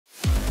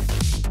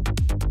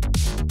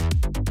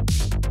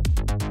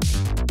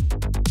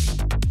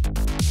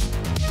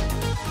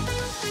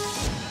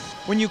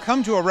When you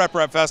come to a Rep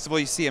Festival,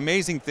 you see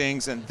amazing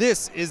things, and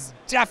this is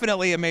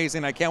definitely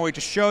amazing. I can't wait to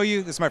show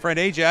you. This is my friend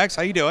Ajax.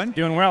 How you doing?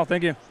 Doing well,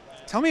 thank you.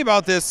 Tell me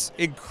about this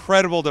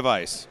incredible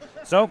device.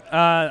 So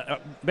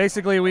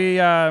basically we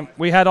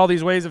had all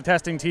these ways of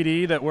testing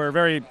TD that were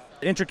very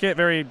intricate,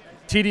 very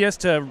tedious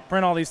to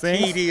print all these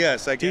things.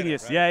 Tedious, I get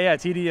tedious, it, right? yeah,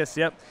 tedious,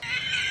 yep.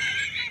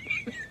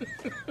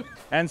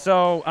 And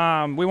so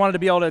we wanted to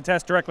be able to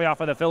test directly off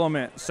of the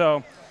filament.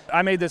 So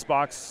I made this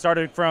box,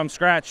 started from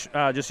scratch,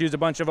 just used a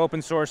bunch of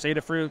open source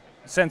Adafruit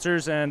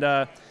sensors and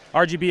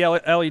RGB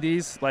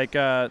LEDs, like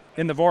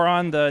in the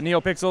Voron, the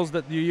NeoPixels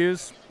that you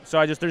use. So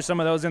I just threw some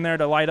of those in there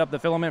to light up the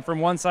filament from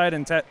one side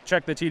and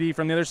check the TD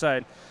from the other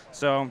side.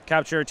 So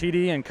capture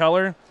TD and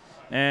color,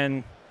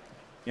 and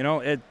you know,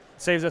 it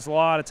saves us a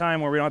lot of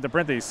time where we don't have to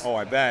print these. Oh,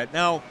 I bet.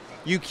 Now,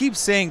 you keep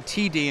saying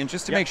TD, and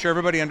just to make sure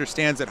everybody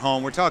understands at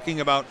home, we're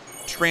talking about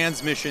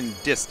transmission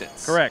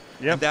distance. Correct,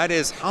 yep. And that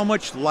is how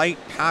much light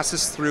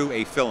passes through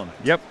a filament.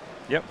 Yep.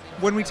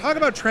 When we talk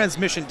about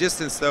transmission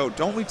distance, though,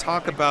 don't we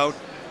talk about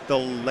the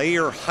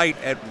layer height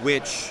at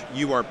which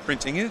you are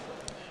printing it?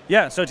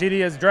 Yeah, so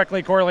TD is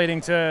directly correlating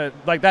to,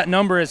 like, that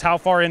number is how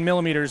far in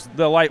millimeters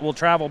the light will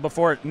travel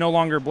before it no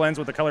longer blends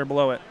with the color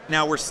below it.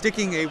 Now we're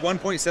sticking a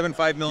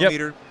 1.75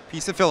 millimeter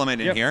piece of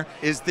filament in here.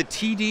 Is the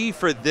TD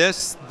for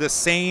this the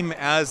same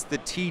as the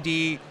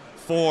TD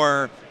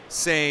for,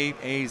 say,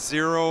 a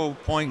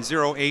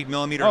 0.08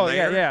 millimeter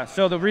layer? Oh, yeah.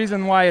 So the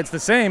reason why it's the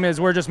same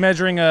is we're just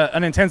measuring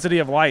an intensity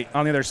of light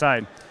on the other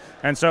side.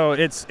 And so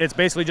it's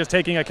basically just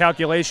taking a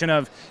calculation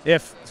of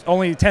if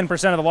only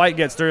 10% of the light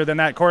gets through, then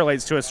that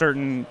correlates to a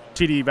certain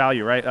TD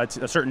value, right?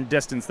 A certain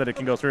distance that it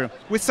can go through.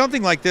 With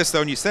something like this,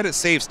 though, and you said it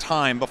saves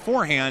time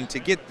beforehand, to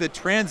get the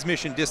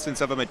transmission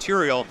distance of a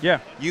material,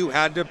 you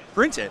had to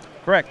print it.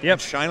 Correct, yep.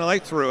 Shine a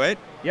light through it,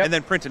 and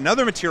then print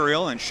another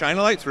material and shine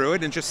a light through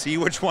it and just see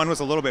which one was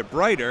a little bit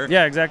brighter.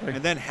 Yeah, exactly.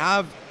 And then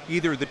have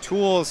either the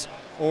tools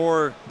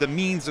or the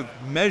means of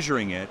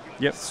measuring it.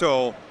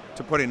 So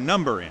to put a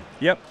number in.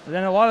 Yep. And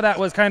then a lot of that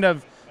was kind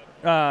of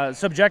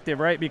subjective,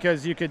 right?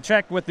 Because you could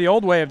check with the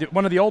old way of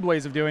one of the old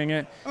ways of doing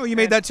it. Oh, you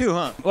made that too,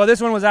 huh? Well,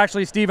 this one was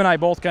actually Steve and I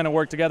both kind of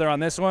worked together on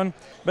this one,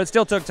 but it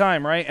still took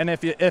time, right? And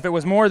if it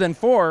was more than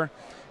 4,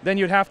 then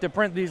you'd have to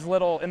print these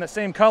little, in the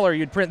same color,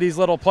 you'd print these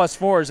little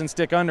 +4s and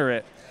stick under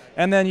it.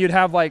 And then you'd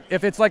have, like,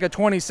 if it's like a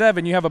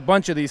 27, you have a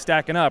bunch of these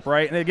stacking up,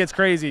 right? And it gets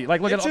crazy.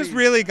 Like, look at all these. It just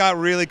really got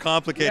really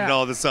complicated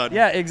all of a sudden.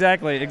 Yeah,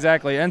 exactly.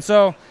 And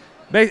so,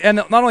 and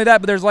not only that,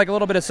 but there's like a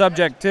little bit of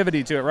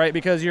subjectivity to it, right?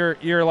 Because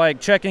you're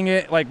like checking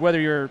it, like whether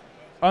you're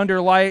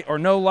under light or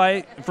no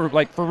light for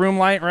room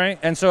light, right?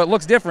 And so it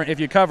looks different if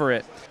you cover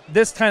it.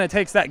 This kind of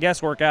takes that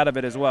guesswork out of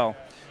it as well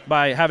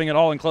by having it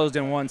all enclosed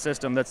in one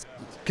system that's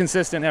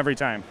consistent every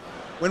time.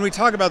 When we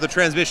talk about the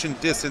transmission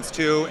distance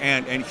too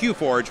and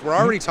Hueforge, we're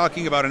already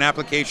talking about an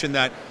application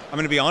that, I'm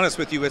going to be honest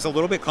with you, is a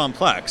little bit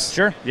complex.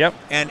 Sure, yep.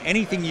 And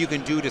anything you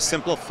can do to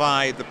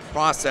simplify the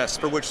process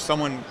for which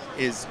someone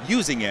is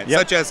using it,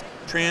 such as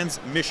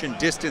transmission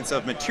distance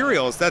of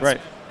materials, that's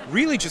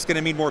really just going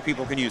to mean more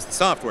people can use the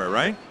software,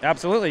 right?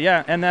 Absolutely,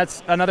 yeah. And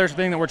that's another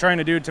thing that we're trying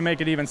to do to make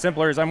it even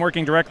simpler is I'm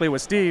working directly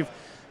with Steve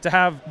to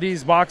have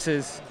these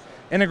boxes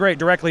integrate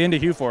directly into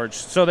Hueforge,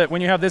 so that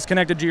when you have this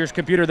connected to your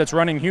computer that's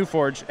running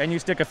Hueforge and you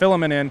stick a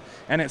filament in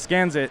and it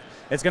scans it,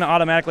 it's going to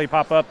automatically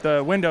pop up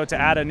the window to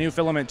add a new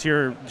filament to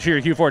your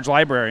Hueforge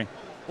library.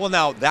 Well,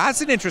 now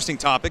that's an interesting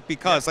topic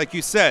because, like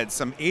you said,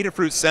 some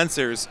Adafruit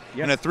sensors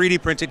in a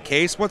 3D printed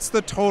case. What's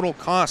the total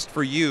cost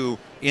for you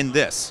in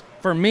this?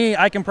 For me,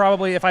 I can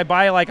probably, if I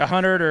buy like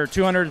 100 or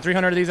 200 or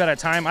 300 of these at a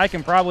time, I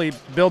can probably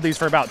build these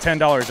for about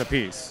 $10 a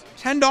piece.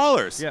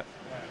 $10? Yep.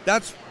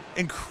 That's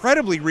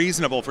incredibly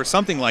reasonable for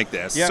something like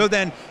this. So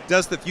then,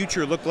 does the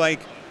future look like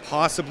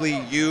possibly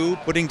you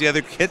putting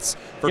together kits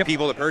for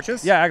people to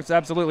purchase? Yeah,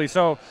 absolutely.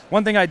 So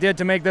one thing I did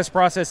to make this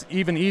process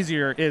even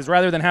easier is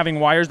rather than having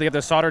wires they have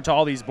to solder to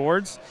all these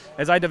boards,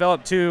 is I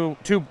developed two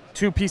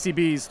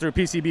PCBs through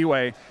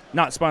PCBWay,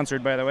 not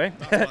sponsored by the way.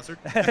 Not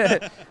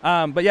sponsored.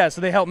 But yeah,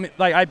 so they helped me.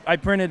 Like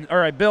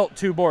I built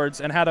 2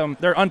 boards and had them.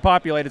 They're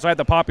unpopulated, so I have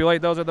to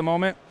populate those at the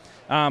moment.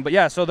 But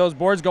yeah, so those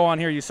boards go on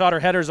here, you solder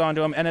headers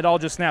onto them, and it all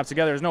just snaps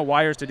together. There's no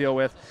wires to deal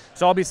with.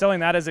 So I'll be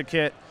selling that as a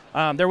kit.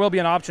 There will be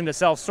an option to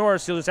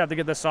self-source. You'll just have to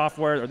get the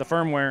software or the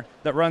firmware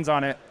that runs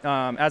on it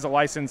as a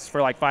license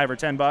for like $5 or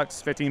 $10,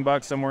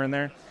 $15, somewhere in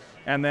there.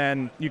 And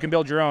then you can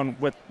build your own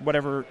with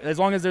whatever, as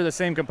long as they're the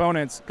same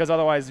components, because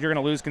otherwise you're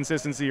going to lose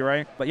consistency,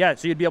 right? But yeah,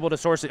 so you'd be able to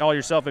source it all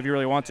yourself if you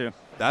really want to.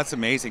 That's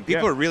amazing.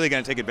 People are really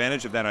going to take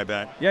advantage of that, I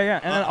bet. Yeah.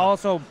 And then I'll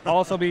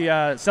also be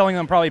selling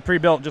them probably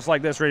pre-built just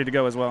like this, ready to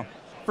go as well.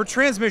 For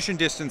transmission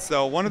distance,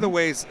 though, one of the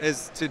ways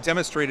is to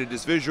demonstrate it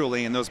is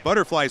visually, and those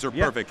butterflies are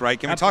perfect, right?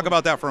 Can we talk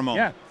about that for a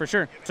moment? Yeah, for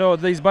sure. So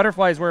these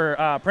butterflies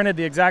were printed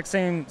the exact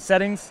same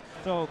settings.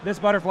 So this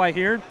butterfly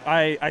here,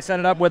 I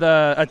set it up with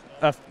a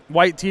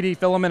white TD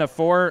filament of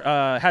 4,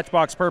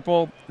 Hatchbox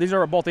purple. These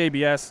are both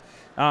ABS,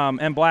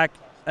 and black,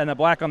 and a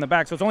black on the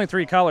back. So it's only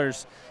 3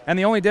 colors. And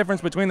the only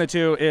difference between the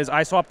two is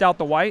I swapped out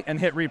the white and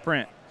hit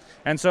reprint.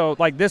 And so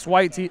like this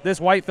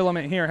white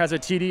filament here has a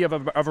TD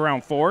of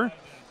around 4.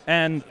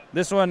 and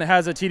this one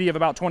has a TD of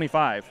about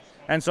 25.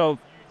 And so,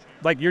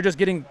 like, you're just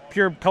getting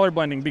pure color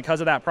blending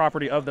because of that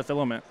property of the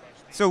filament.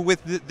 So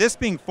with this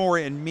being 4,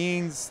 it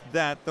means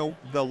that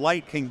the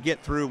light can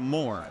get through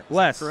more.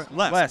 Less.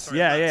 Less.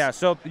 Yeah.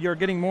 So you're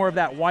getting more of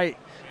that white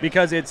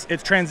because it's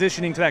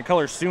transitioning to that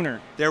color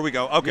sooner. There we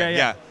go. Okay,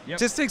 yeah. Yep.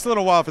 Just takes a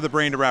little while for the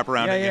brain to wrap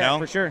around it, you know? Yeah,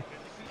 for sure.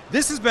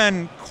 This has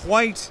been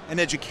quite an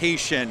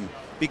education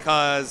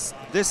because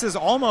this is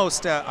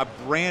almost a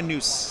brand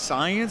new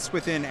science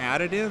within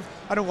additive.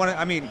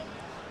 I mean,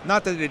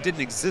 not that it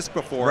didn't exist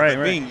before,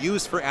 but being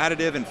used for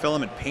additive and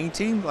filament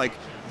painting, like,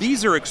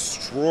 these are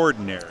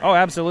extraordinary. Oh,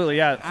 absolutely,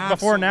 yeah. Absolutely.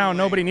 Before now,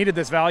 nobody needed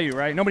this value,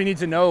 right? Nobody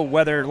needs to know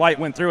whether light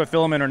went through a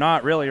filament or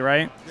not, really,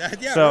 right?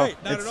 Yeah, so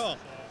right. Not at all.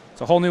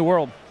 It's a whole new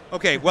world.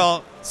 Okay,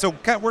 well, so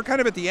we're kind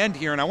of at the end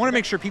here, and I want to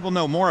make sure people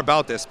know more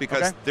about this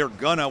because they're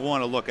going to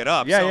want to look it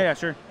up. Yeah,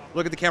 sure.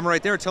 Look at the camera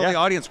right there. Tell the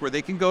audience where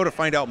they can go to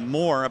find out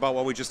more about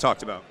what we just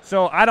talked about.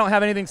 So I don't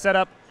have anything set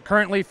up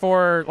currently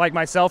for like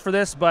myself for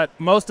this, but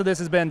most of this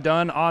has been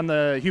done on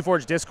the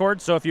Hueforge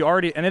Discord. So if you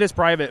already, and it is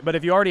private, but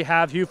if you already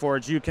have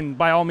Hueforge, you can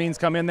by all means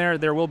come in there.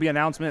 There will be an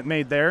announcement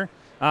made there.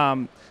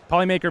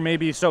 Polymaker may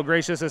be so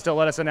gracious as to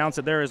let us announce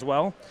it there as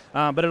well,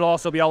 but it'll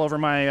also be all over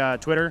my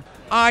Twitter.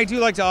 I do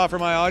like to offer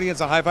my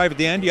audience a high five at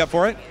the end. You up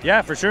for it?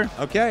 Yeah, for sure.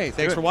 Okay,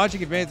 thanks for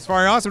watching. If you made it this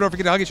far, awesome. Don't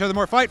forget to hug each other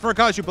more, fight for a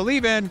cause you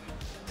believe in,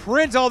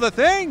 print all the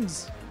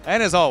things,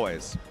 and as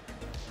always,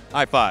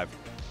 high five.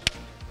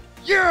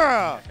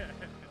 Yeah!